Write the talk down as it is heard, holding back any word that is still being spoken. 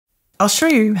I'll show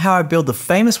you how I build the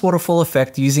famous waterfall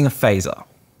effect using a phaser.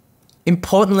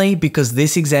 Importantly, because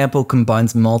this example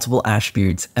combines multiple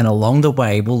attributes, and along the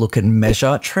way we'll look at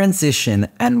measure, transition,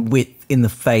 and width in the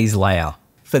phase layer.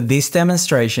 For this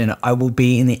demonstration, I will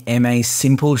be in the MA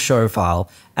simple show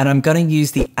file, and I'm going to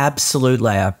use the absolute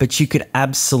layer, but you could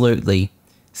absolutely,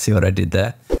 see what I did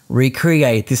there?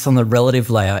 Recreate this on the relative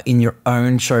layer in your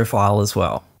own show file as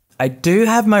well. I do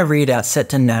have my readout set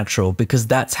to natural because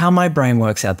that's how my brain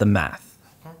works out the math.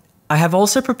 I have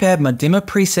also prepared my dimmer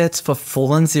presets for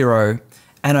full and 0,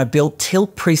 and I built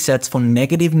tilt presets for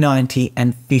 -90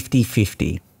 and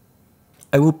 50/50.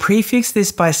 I will prefix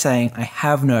this by saying I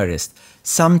have noticed,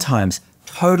 sometimes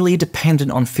totally dependent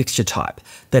on fixture type,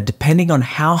 that depending on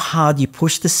how hard you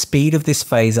push the speed of this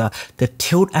phaser, the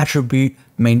tilt attribute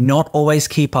may not always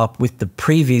keep up with the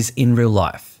previs in real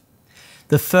life.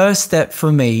 The first step for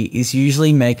me is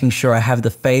usually making sure I have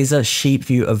the phaser sheet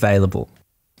view available.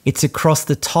 It's across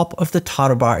the top of the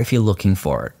title bar if you're looking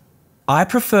for it. I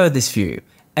prefer this view,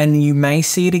 and you may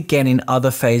see it again in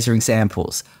other phaser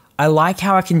examples. I like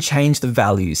how I can change the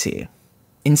values here.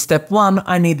 In step 1,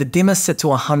 I need the dimmer set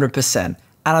to 100%,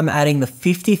 and I'm adding the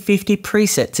 50/50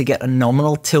 preset to get a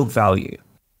nominal tilt value.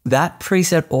 That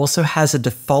preset also has a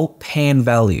default pan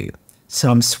value, so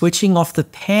I'm switching off the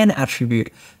pan attribute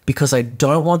because I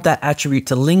don't want that attribute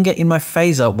to linger in my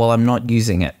phaser while I'm not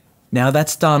using it. Now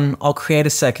that's done, I'll create a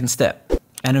second step.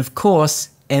 And of course,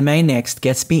 MA Next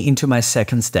gets me into my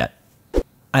second step.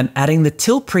 I'm adding the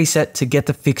tilt preset to get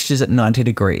the fixtures at 90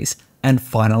 degrees. And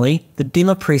finally, the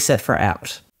dimmer preset for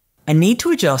out. I need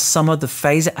to adjust some of the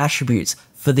phaser attributes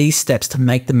for these steps to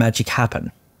make the magic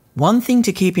happen. One thing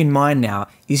to keep in mind now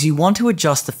is you want to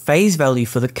adjust the phase value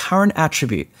for the current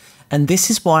attribute, and this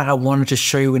is why I wanted to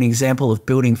show you an example of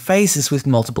building phases with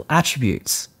multiple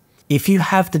attributes. If you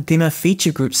have the dimmer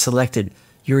feature group selected,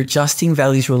 you're adjusting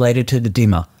values related to the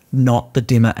dimmer, not the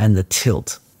dimmer and the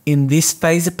tilt. In this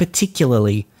phaser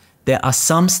particularly, there are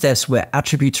some steps where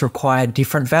attributes require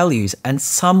different values and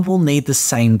some will need the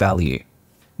same value.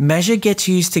 Measure gets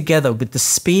used together with the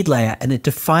speed layer and it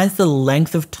defines the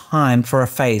length of time for a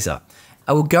phaser.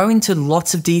 I will go into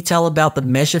lots of detail about the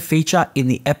measure feature in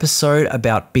the episode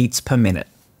about beats per minute.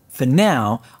 For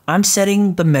now, I'm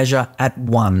setting the measure at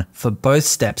 1 for both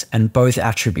steps and both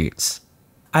attributes.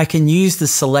 I can use the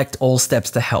select all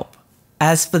steps to help.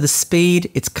 As for the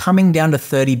speed, it's coming down to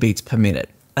 30 beats per minute.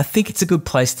 I think it's a good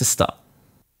place to start.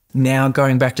 Now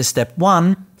going back to step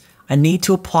 1, I need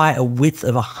to apply a width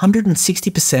of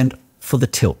 160% for the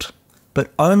tilt,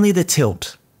 but only the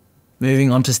tilt.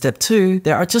 Moving on to step 2,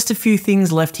 there are just a few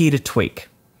things left here to tweak.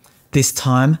 This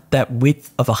time, that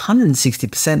width of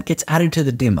 160% gets added to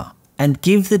the dimmer, and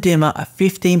give the dimmer a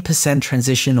 15%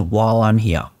 transition while I'm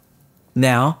here.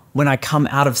 Now, when I come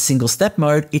out of single step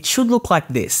mode, it should look like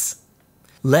this.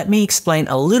 Let me explain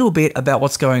a little bit about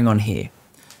what's going on here.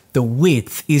 The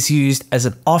width is used as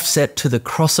an offset to the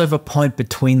crossover point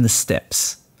between the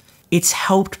steps. It's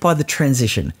helped by the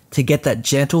transition to get that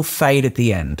gentle fade at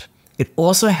the end. It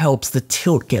also helps the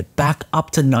tilt get back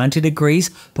up to 90 degrees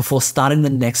before starting the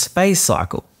next phase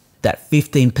cycle. That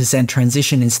 15%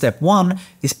 transition in step 1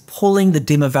 is pulling the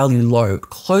dimmer value low,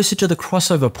 closer to the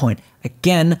crossover point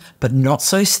again, but not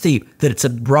so steep that it's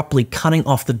abruptly cutting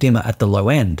off the dimmer at the low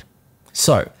end.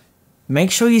 So,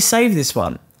 make sure you save this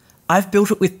one. I've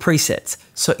built it with presets,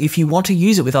 so if you want to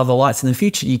use it with other lights in the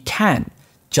future, you can.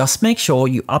 Just make sure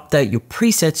you update your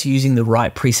presets using the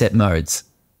right preset modes.